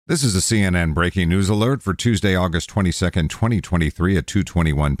This is a CNN breaking news alert for Tuesday, August 22nd, 2023 at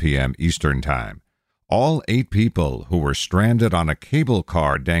 2:21 p.m. Eastern Time. All 8 people who were stranded on a cable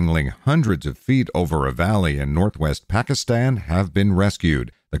car dangling hundreds of feet over a valley in northwest Pakistan have been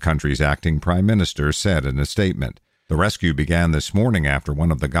rescued, the country's acting prime minister said in a statement. The rescue began this morning after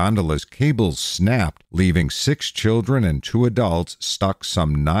one of the gondola's cables snapped, leaving 6 children and 2 adults stuck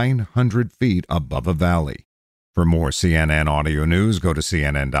some 900 feet above a valley. For more CNN audio news, go to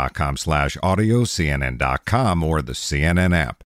cnn.com/audio, cnn.com, or the CNN app.